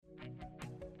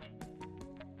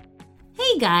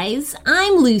Hey guys,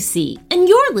 I'm Lucy, and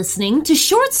you're listening to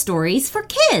Short Stories for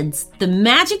Kids, the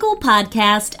magical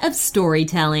podcast of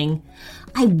storytelling.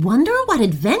 I wonder what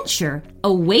adventure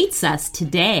awaits us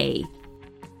today.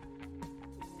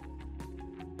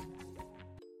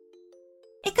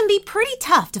 It can be pretty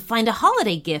tough to find a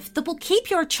holiday gift that will keep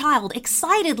your child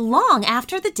excited long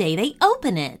after the day they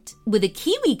open it. With a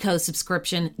KiwiCo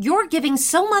subscription, you're giving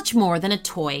so much more than a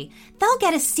toy. They'll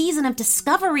get a season of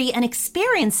discovery and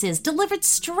experiences delivered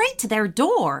straight to their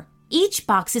door. Each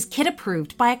box is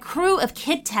kid-approved by a crew of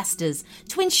kid testers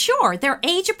to ensure they're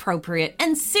age-appropriate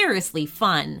and seriously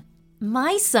fun.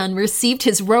 My son received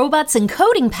his robots and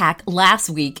coding pack last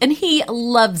week, and he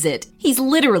loves it. He's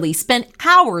literally spent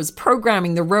hours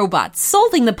programming the robots,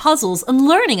 solving the puzzles, and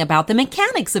learning about the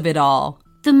mechanics of it all.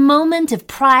 The moment of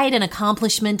pride and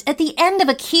accomplishment at the end of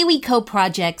a KiwiCo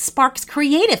project sparks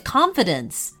creative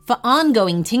confidence for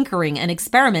ongoing tinkering and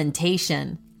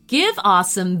experimentation. Give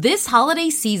awesome this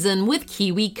holiday season with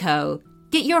KiwiCo.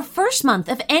 Get your first month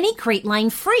of any crate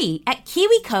line free at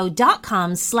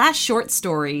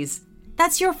kiwico.com/shortstories.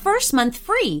 That's your first month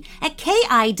free at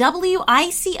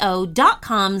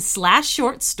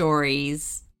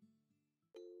kiwico.com/shortstories.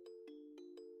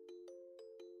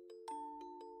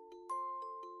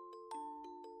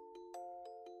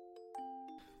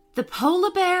 The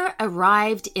polar bear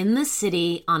arrived in the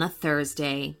city on a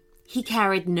Thursday. He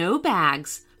carried no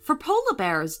bags, for polar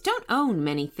bears don't own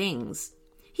many things.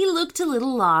 He looked a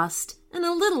little lost and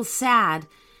a little sad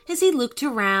as he looked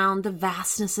around the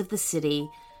vastness of the city.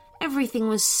 Everything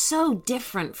was so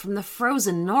different from the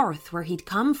frozen north where he'd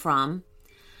come from.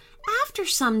 After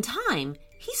some time,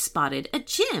 he spotted a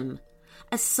gym.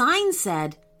 A sign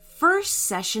said, "First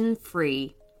session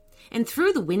free." And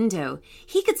through the window,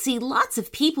 he could see lots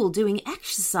of people doing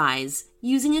exercise,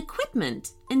 using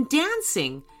equipment, and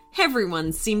dancing.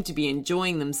 Everyone seemed to be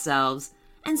enjoying themselves,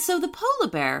 and so the polar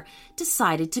bear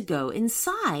decided to go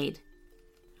inside.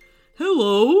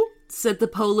 "Hello," said the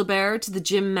polar bear to the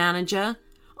gym manager.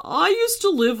 "I used to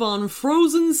live on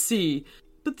frozen sea,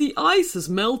 but the ice has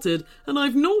melted and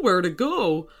I've nowhere to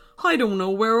go. I don't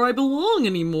know where I belong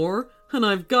anymore, and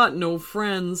I've got no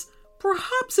friends.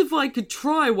 Perhaps if I could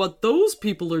try what those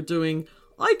people are doing,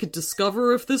 I could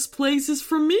discover if this place is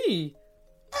for me."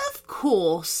 "Of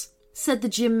course," said the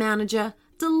gym manager,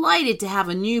 delighted to have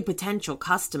a new potential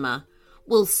customer.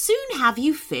 "We'll soon have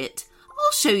you fit.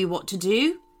 I'll show you what to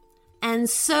do." And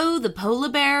so the polar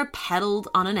bear pedaled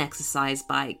on an exercise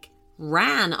bike,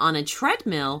 ran on a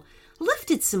treadmill,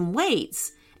 lifted some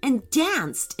weights, and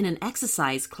danced in an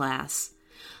exercise class.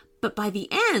 But by the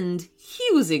end,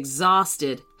 he was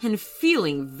exhausted and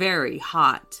feeling very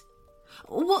hot.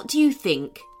 "What do you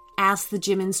think?" asked the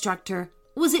gym instructor.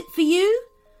 "Was it for you?"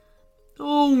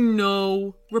 "Oh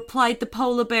no," replied the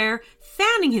polar bear,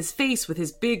 fanning his face with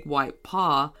his big white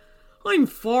paw. "I'm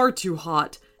far too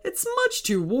hot. It's much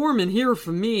too warm in here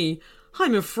for me.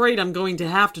 I'm afraid I'm going to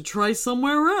have to try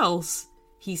somewhere else."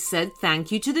 He said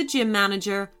thank you to the gym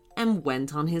manager and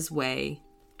went on his way.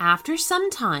 After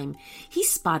some time, he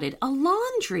spotted a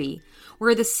laundry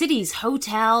where the city's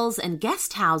hotels and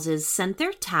guest houses sent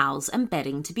their towels and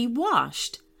bedding to be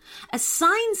washed. A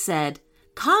sign said,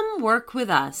 "Come work with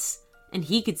us," and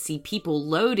he could see people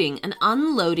loading and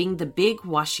unloading the big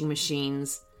washing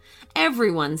machines.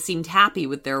 Everyone seemed happy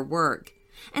with their work,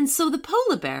 and so the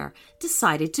polar bear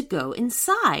decided to go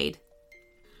inside.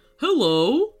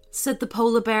 "Hello," said the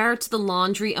polar bear to the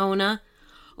laundry owner.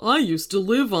 "I used to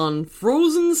live on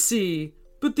frozen sea,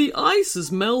 but the ice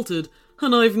has melted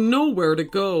and I've nowhere to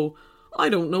go. I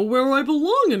don't know where I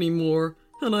belong anymore,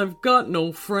 and I've got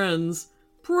no friends.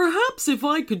 Perhaps if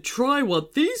I could try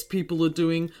what these people are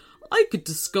doing, I could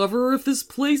discover if this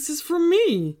place is for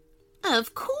me."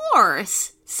 "Of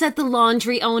course," said the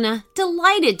laundry owner,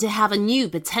 delighted to have a new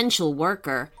potential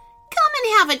worker. "Come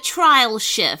and have a trial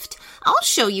shift. I'll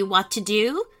show you what to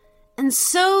do." And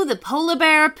so the polar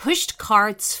bear pushed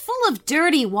carts full of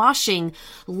dirty washing,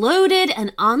 loaded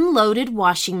and unloaded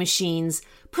washing machines,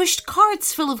 pushed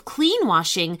carts full of clean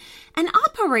washing, and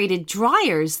operated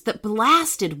dryers that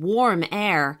blasted warm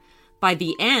air. By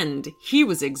the end, he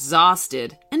was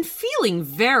exhausted and feeling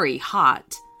very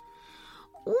hot.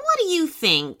 "What do you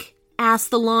think?" asked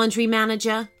the laundry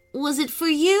manager. "Was it for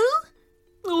you?"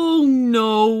 "Oh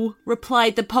no,"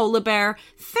 replied the polar bear,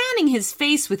 fanning his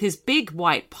face with his big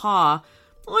white paw.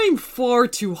 "I'm far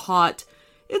too hot.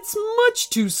 It's much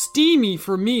too steamy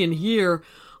for me in here.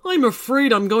 I'm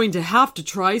afraid I'm going to have to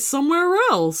try somewhere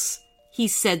else." He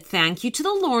said thank you to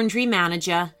the laundry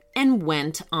manager and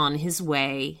went on his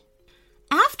way.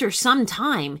 After some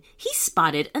time, he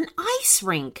spotted an ice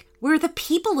rink where the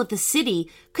people of the city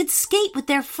could skate with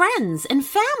their friends and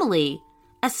family.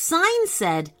 A sign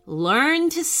said, "Learn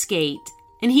to skate,"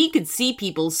 and he could see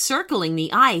people circling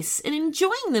the ice and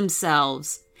enjoying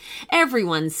themselves.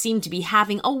 Everyone seemed to be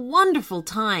having a wonderful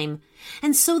time,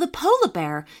 and so the polar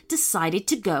bear decided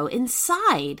to go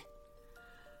inside.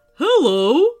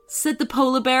 "Hello," said the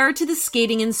polar bear to the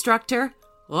skating instructor.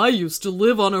 "I used to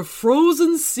live on a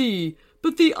frozen sea,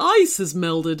 but the ice has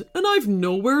melted and I've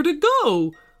nowhere to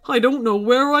go. I don't know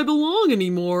where I belong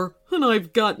anymore, and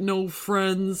I've got no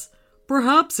friends.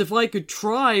 Perhaps if I could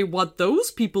try what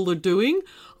those people are doing,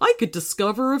 I could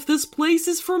discover if this place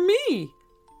is for me."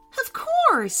 "Of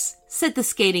course," said the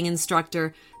skating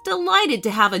instructor, delighted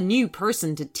to have a new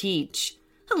person to teach.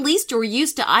 "At least you're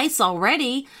used to ice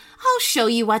already. I'll show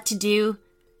you what to do."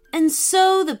 And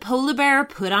so the polar bear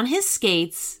put on his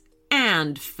skates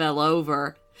and fell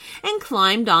over, and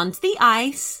climbed onto the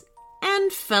ice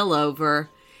and fell over,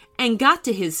 and got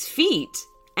to his feet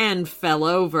and fell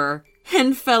over,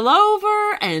 and fell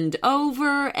over and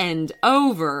over and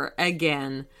over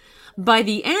again. By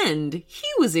the end, he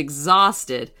was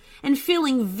exhausted and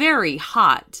feeling very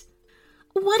hot.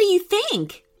 "What do you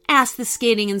think?" asked the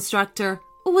skating instructor.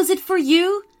 "Was it for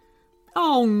you?"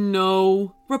 "Oh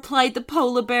no," replied the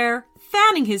polar bear,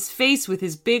 fanning his face with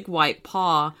his big white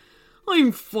paw.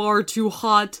 "I'm far too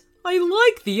hot. I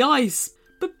like the ice,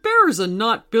 but bears are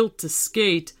not built to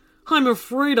skate. I'm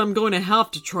afraid I'm going to have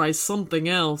to try something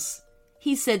else."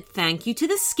 He said thank you to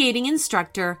the skating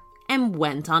instructor and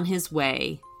went on his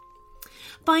way.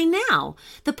 By now,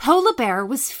 the polar bear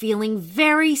was feeling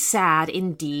very sad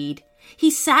indeed. He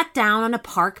sat down on a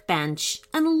park bench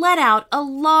and let out a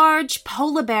large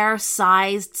polar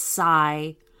bear-sized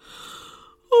sigh.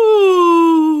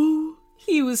 Oh!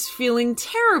 He was feeling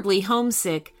terribly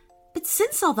homesick, but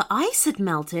since all the ice had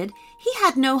melted, he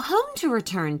had no home to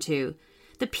return to.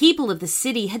 The people of the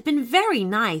city had been very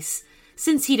nice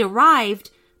since he'd arrived,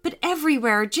 but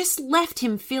everywhere just left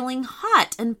him feeling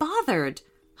hot and bothered.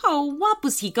 Oh, what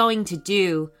was he going to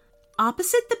do?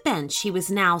 Opposite the bench he was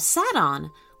now sat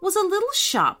on was a little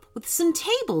shop with some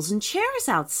tables and chairs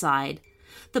outside.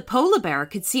 The polar bear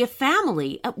could see a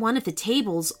family at one of the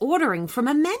tables ordering from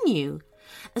a menu.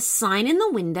 A sign in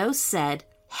the window said,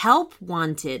 "Help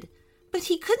wanted," but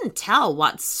he couldn't tell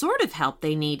what sort of help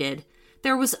they needed.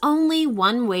 There was only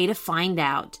one way to find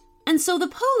out, and so the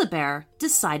polar bear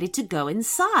decided to go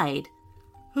inside.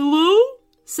 "Hello?"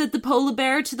 said the polar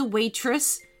bear to the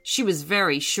waitress. She was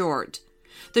very short,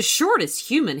 the shortest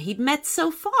human he'd met so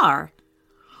far.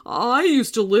 "I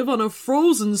used to live on a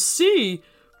frozen sea,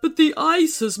 but the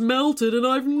ice has melted and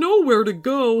I've nowhere to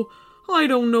go. I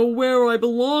don't know where I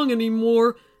belong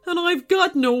anymore, and I've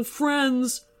got no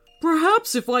friends.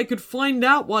 Perhaps if I could find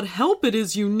out what help it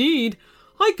is you need,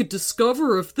 I could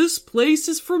discover if this place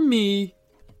is for me."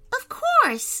 "Of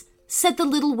course," said the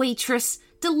little waitress,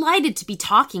 delighted to be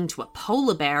talking to a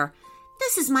polar bear.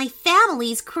 "This is my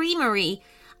family's creamery.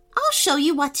 I'll show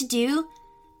you what to do."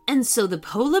 And so the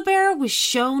polar bear was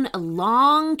shown a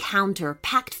long counter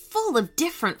packed full of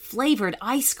different flavored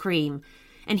ice cream,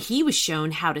 and he was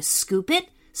shown how to scoop it,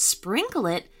 sprinkle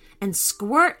it, and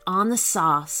squirt on the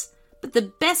sauce. But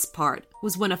the best part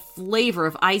was when a flavor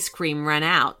of ice cream ran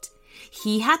out.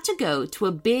 He had to go to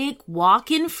a big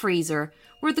walk-in freezer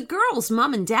where the girls'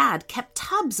 mom and dad kept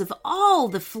tubs of all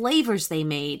the flavors they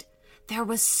made. There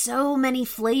were so many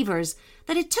flavors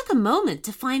that it took a moment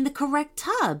to find the correct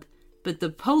tub. But the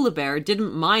polar bear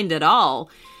didn't mind at all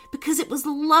because it was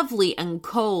lovely and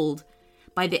cold.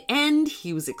 By the end,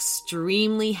 he was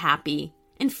extremely happy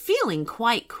and feeling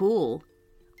quite cool.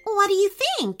 "What do you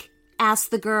think?"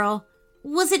 asked the girl.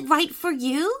 "Was it right for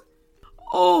you?"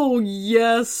 "Oh,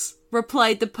 yes,"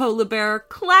 replied the polar bear,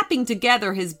 clapping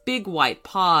together his big white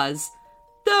paws.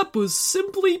 "That was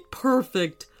simply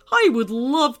perfect. I would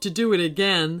love to do it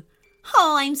again."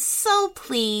 "Oh, I'm so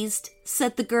pleased,"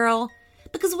 said the girl,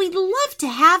 "because we'd love to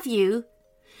have you."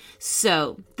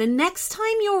 So, the next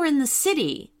time you're in the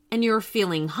city and you're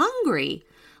feeling hungry,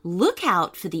 look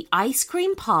out for the ice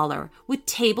cream parlor with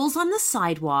tables on the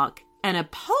sidewalk and a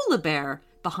polar bear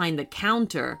behind the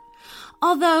counter.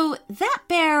 Although that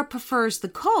bear prefers the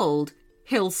cold,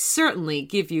 he'll certainly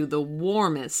give you the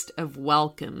warmest of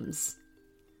welcomes.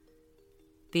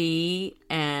 The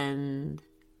end.